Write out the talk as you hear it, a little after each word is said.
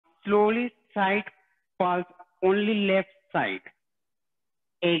slowly side pulse only left side.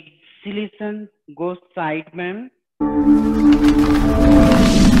 Exhalation goes side, ma'am.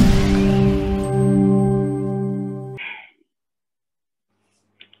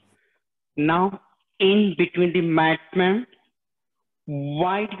 Now in between the mat, ma'am,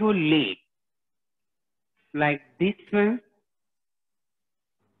 wide your leg like this, ma'am.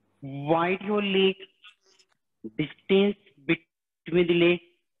 Wide your leg, distance between the leg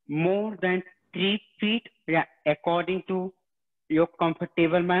more than 3 feet, yeah, according to your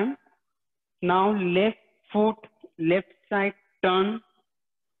comfortable, ma'am. Now left foot, left side turn,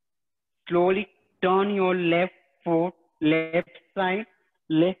 slowly turn your left foot, left side,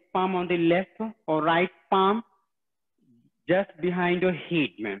 left palm on the left or right palm just behind your head,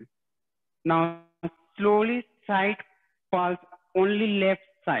 ma'am. Now slowly side pulse only left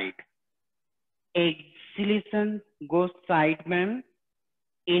side. Exhalation goes side, ma'am.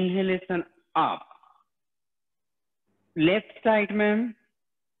 Inhalation up. Left side, ma'am.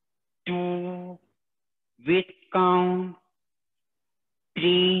 2, with count,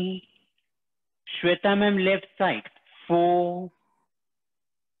 3. Shweta ma'am, left side, 4,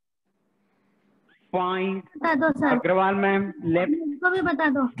 5. बता दो sir. Agrawal ma'am, left, इनको भी बता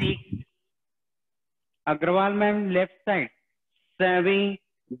दो। 6. Agrawal ma'am, left side, 7.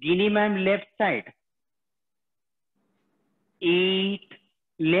 Gini ma'am, left side, 8.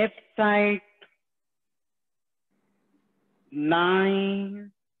 Left side,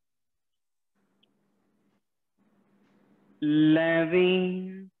 9.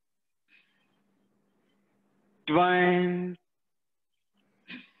 11. 12.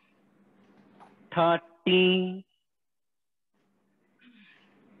 13.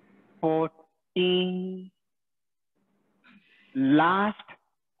 14. Last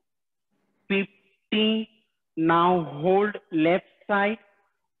 15. Now hold left side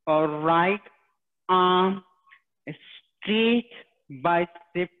or right arm straight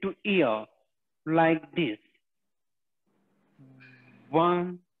bicep to ear like this.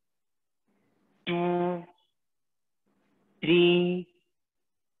 1, 2, 3,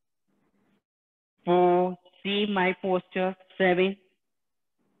 4. See my posture. 7,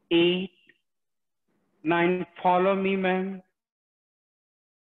 8, 9. Follow me, ma'am.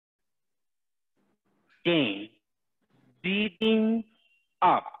 10. Breathing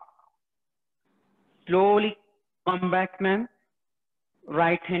up. Slowly come back, ma'am.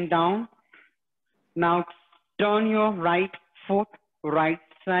 Right hand down. Now turn your right foot, right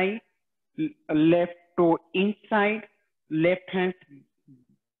side, left toe inside, left hand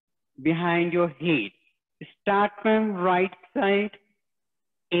behind your head. Start from right side.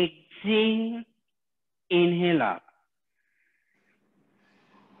 Exhale. Inhale up.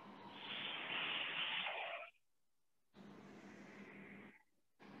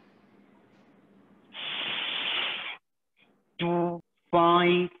 Two,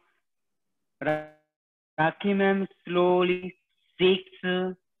 5. Rakhi ma'am, slowly. 6,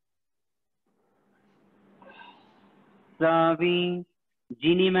 7.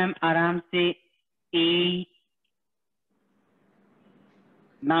 Ginny ma'am, आराम से. 8,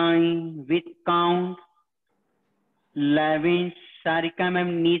 9. With count. 11. Sarika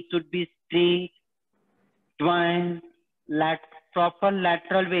ma'am, knees should be straight. 12. Proper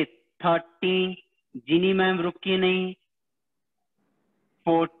lateral width. 13. Ginny ma'am, रुकिए नहीं.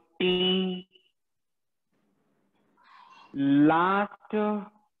 14. Last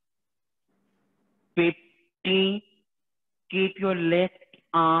 15. Keep your left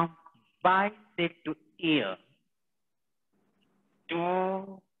arm bicep to ear.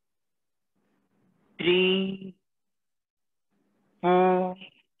 2, 3, 4.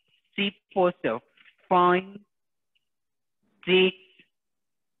 See posture. 5, 6,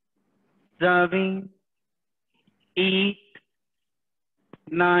 7, 8,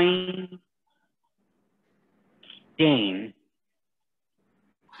 9, 10.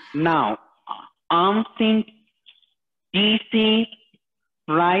 Now, arms in T-shape,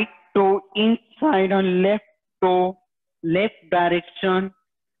 right toe inside on left toe, left direction,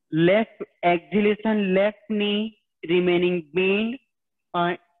 left exhalation, left knee remaining bent.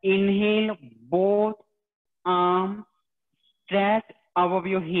 Inhale, both arms stretch above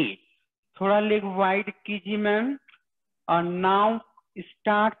your head. थोड़ा leg wide कीजिए ma'am. और now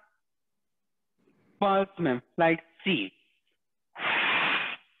start pulse ma'am, like C.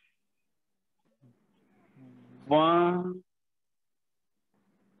 1,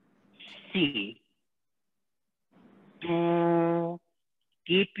 C. 2.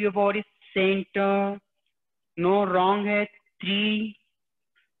 Keep your body center. No wrong head. 3,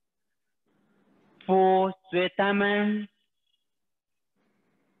 4. Sweta ma'am.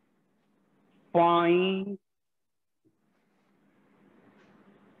 5,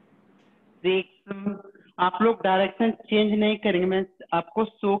 6। आप लोग direction change नहीं करेंगे, मैं आपको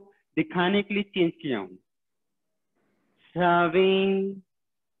show दिखाने के लिए चेंज किया हूं। 7,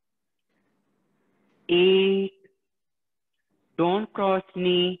 8, don't cross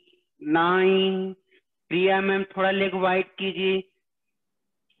knee. 9, Priya ma'am थोड़ा लेग वाइड कीजिए।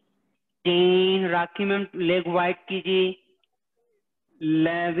 10, राखी मैम लेग वाइड कीजिए।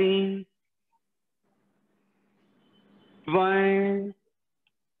 11, 12,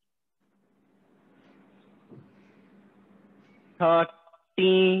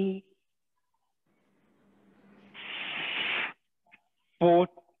 13,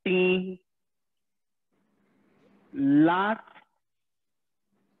 14, last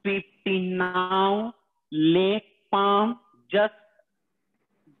 15. Now left palm just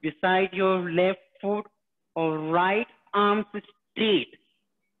beside your left foot or right arm straight.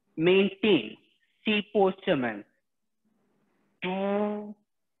 Maintain C posture, man. 2,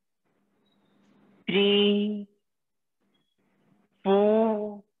 3,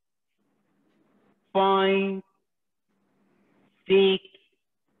 4, 5, 6,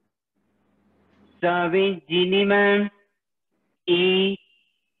 7, Genie man. 8,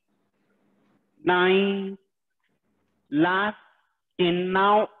 9, last 10.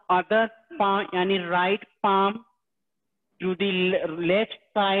 Now other palm, yani right palm to the left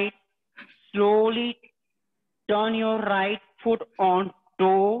side. Slowly turn your right foot on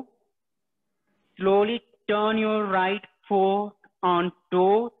toe. Slowly turn your right foot on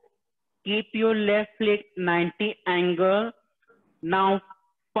toe. Keep your left leg 90 angle. Now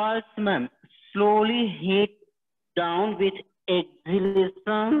pulse, ma'am. Slowly hit down with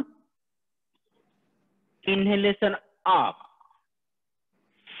exhalation. Inhalation up.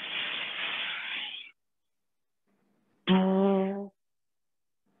 2.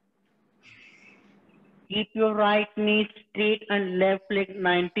 Keep your right knee straight and left leg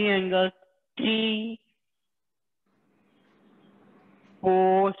 90 angle. 3,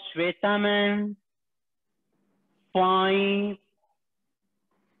 4, Shweta ma'am. 5,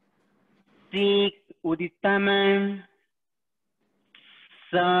 6, Udita ma'am.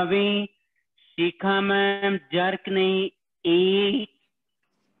 7, Shikha ma'am, jerk nahi. 8,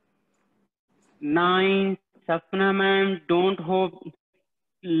 9, Sapna ma'am, don't hope.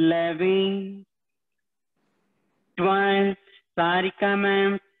 11, 12, Sarika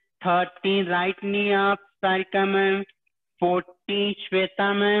ma'am. 13, right knee up, Sarika ma'am. 14, Shweta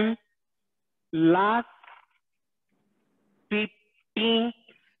ma'am. Last 15.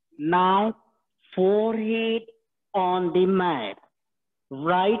 Now forehead on the mat.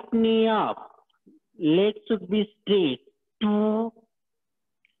 Right knee up. Legs should be straight. 2,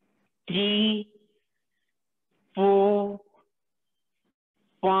 3, 4,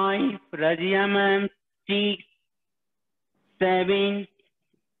 5. Razia ma'am. 6, 7,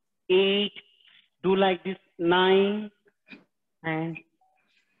 8. Do like this. 9 and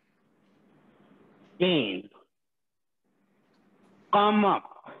 10. Come up.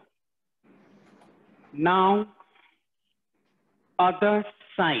 Now other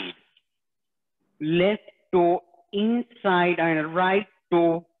side. Left toe inside and right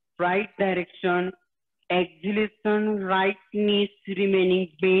toe right direction. Exhalation, right knee remaining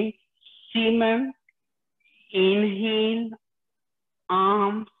bent. See ma'am. Inhale,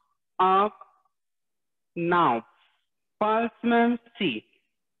 arms up. Now pulse ma'am. See.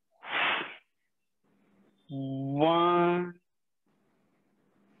 1,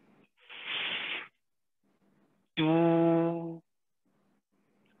 2,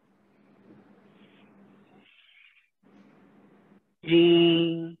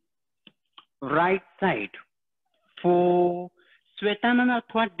 3, right side. 4, Shweta ma'am आप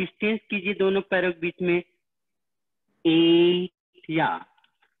थोड़ा distance कीजिए दोनों पैरों के बीच में. 8, या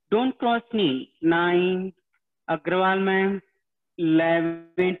don't cross knee. 9, Agarwal ma'am.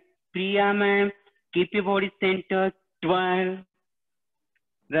 11, Priya ma'am, keep your body centre. 12,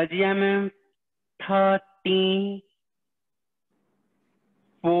 Razia ma'am. 13,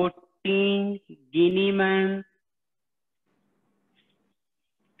 14, Guinea ma'am.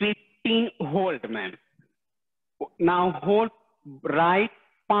 15, hold ma'am. Now hold right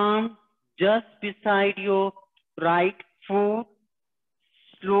palm just beside your right foot.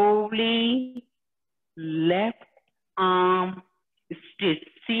 Slowly left arm straight.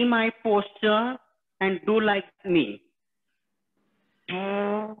 See my posture and do like me.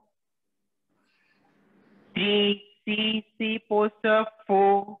 2, 3, see posture.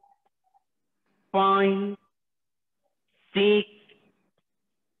 4, 5, 6,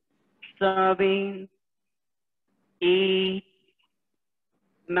 7, 8,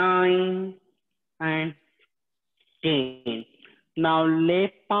 9, and 10. Now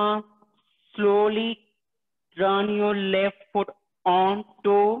left palm, slowly turn your left foot on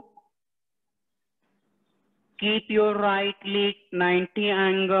toe. Keep your right leg 90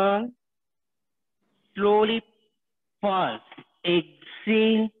 angle. Slowly pulse.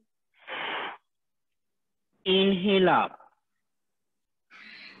 Exhale. Inhale up.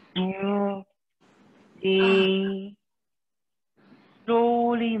 2, 3.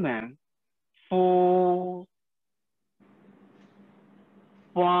 Slowly, ma'am. 4,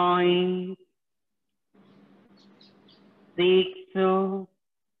 5, 6,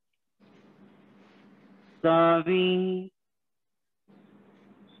 7,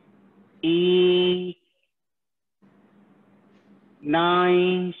 8,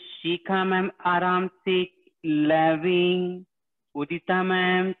 9. Shikha ma'am आराम से 11. उदिता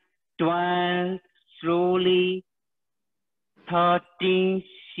ma'am 12. Slowly 13.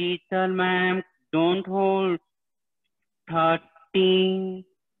 Sheetal ma'am, don't hold. 13.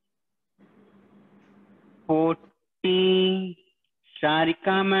 14.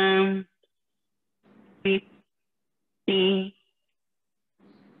 Sharika ma'am 15.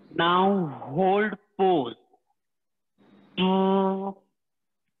 Now hold pose. 2,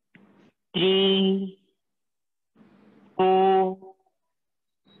 3, 4,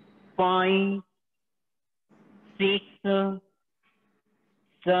 5, 6,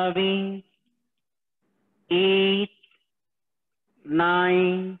 7, 8,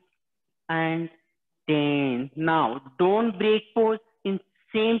 9, and 10. Now don't break pose. In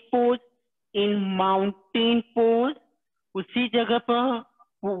same pose, in mountain pose, उसी जगह पर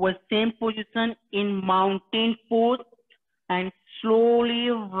वो same position in mountain pose, and slowly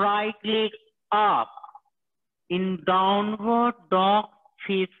right leg up in downward dog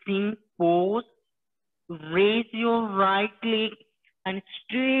facing pose. Raise your right leg and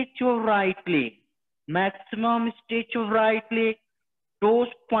stretch your right leg. Maximum stretch your right leg. Toes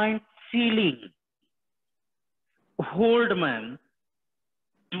point ceiling. Hold, man.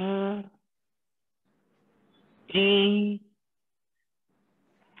 2, 3,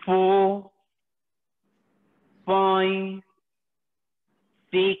 4, 5,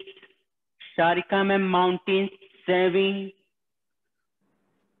 6. Sharika ma'am, mountain. 7,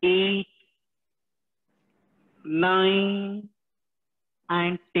 8, 9,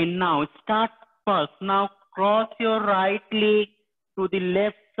 and 10. Now start first. Now cross your right leg to the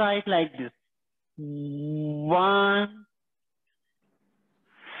left side like this. 1,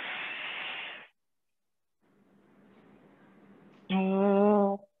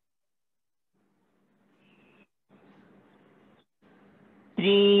 2,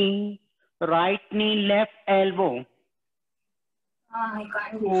 3. Right knee, left elbow.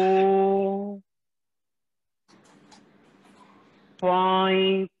 4,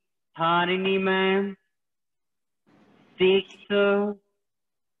 5. Harini ma'am. 6,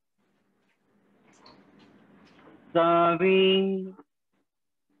 7,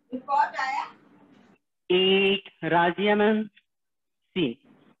 8. Razia ma'am. See.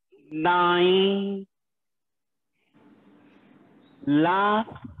 9. Last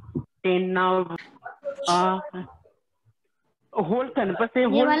 10. Now hold करना बस ये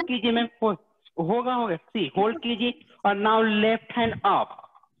hold कीजिए ma'am. होगा होगा. सी hold कीजिए और now left hand up.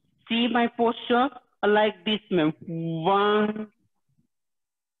 See my posture like this ma'am. 1,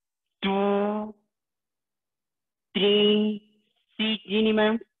 2, 3. C genie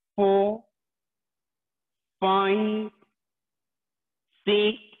ma'am. 4, 5,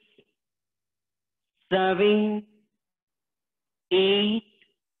 6, 7, 8,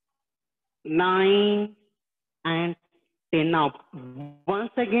 9, and 10. Now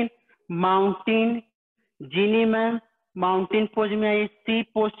once again mountain. Ginny ma'am, mountain pose में आइए. सी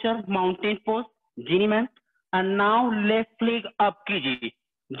posture mountain pose. Jini ma'am. And now left leg up कीजिए.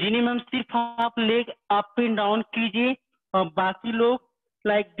 जिनी ma'am सिर्फ आप leg up and down कीजिए और बाकी लोग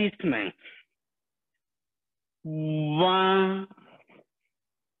like this ma'am. 1,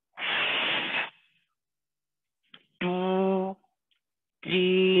 2,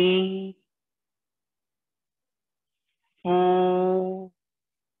 3, 4,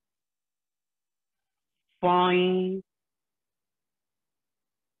 5,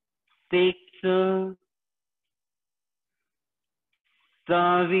 6,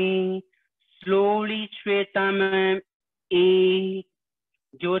 7. Slowly Shweta ma'am. 8.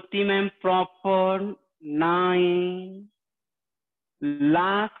 Jyoti ma'am proper. 9.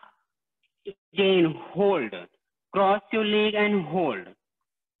 Last 10. Hold. Cross your leg and hold.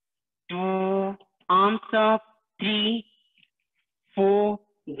 2. Arms up. 3, 4.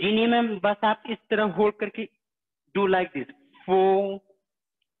 जिन्हें ma'am बस आप इस तरह होल्ड करके do like this. 4,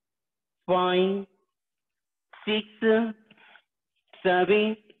 5, 6,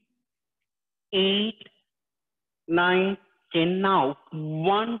 7, 8, 9, 10. Now,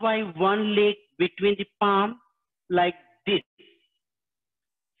 one by one leg between the palm, like this.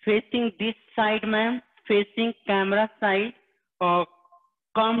 Facing this side, ma'am, facing camera side, or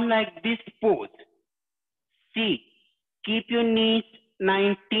come like this pose. See, keep your knees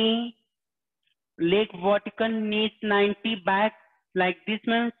 90, leg vertical, knees 90 back, like this,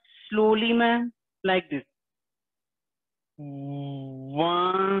 ma'am. Slowly, ma'am, like this.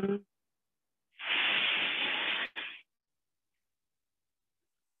 1,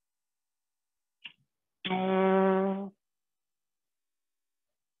 2,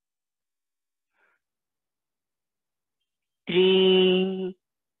 3,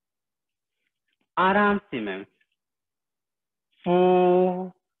 आराम से ma'am,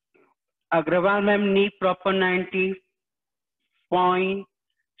 4, Agarwal ma'am knee proper 90 point,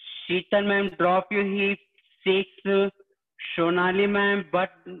 Sheetal ma'am drop your hip 6, Sonali ma'am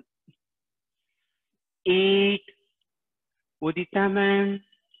butt 8, Udita ma'am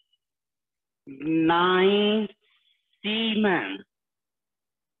 9, C ma'am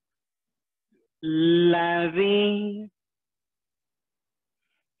 11,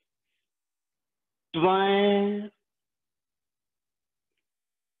 12,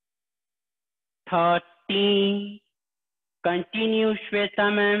 13, continue Shweta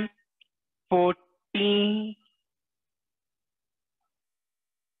ma'am, 14,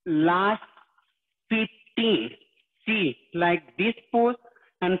 last 15. See, like this pose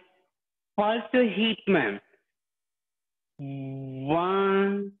and pulse your hip ma'am.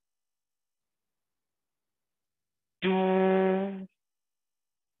 1, 2,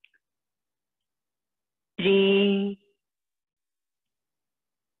 3,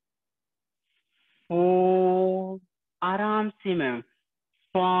 4, आराम से ma'am,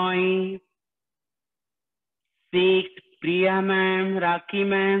 5, 6, Priya ma'am, rakhi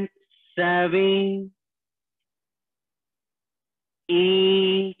ma'am, 7,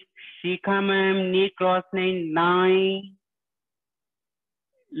 8, Shikha ma'am, knee cross 9,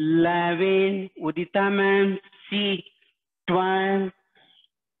 11, Udita ma'am, C, 12,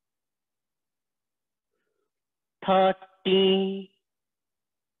 13,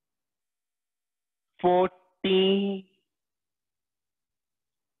 14,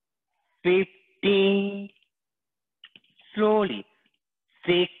 15, slowly,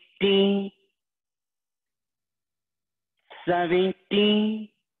 16, 17,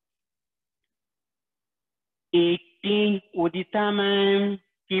 18, Udita ma'am,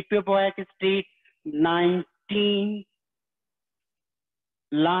 keep your back straight, 19,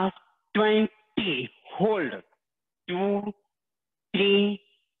 last 20, hold, 2, 3,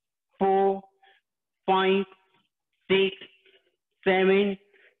 4, 5, 6, 7,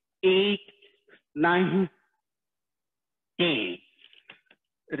 8, 9, 10.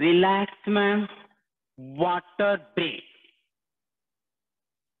 Relax, ma'am. Water break.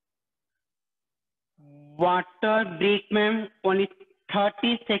 Water break, ma'am. Only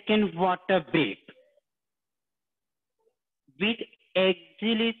 30-second water break. With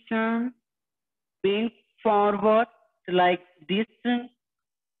exhalation, bend forward like this.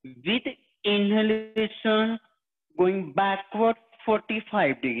 With inhalation, going backward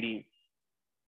 45 degrees.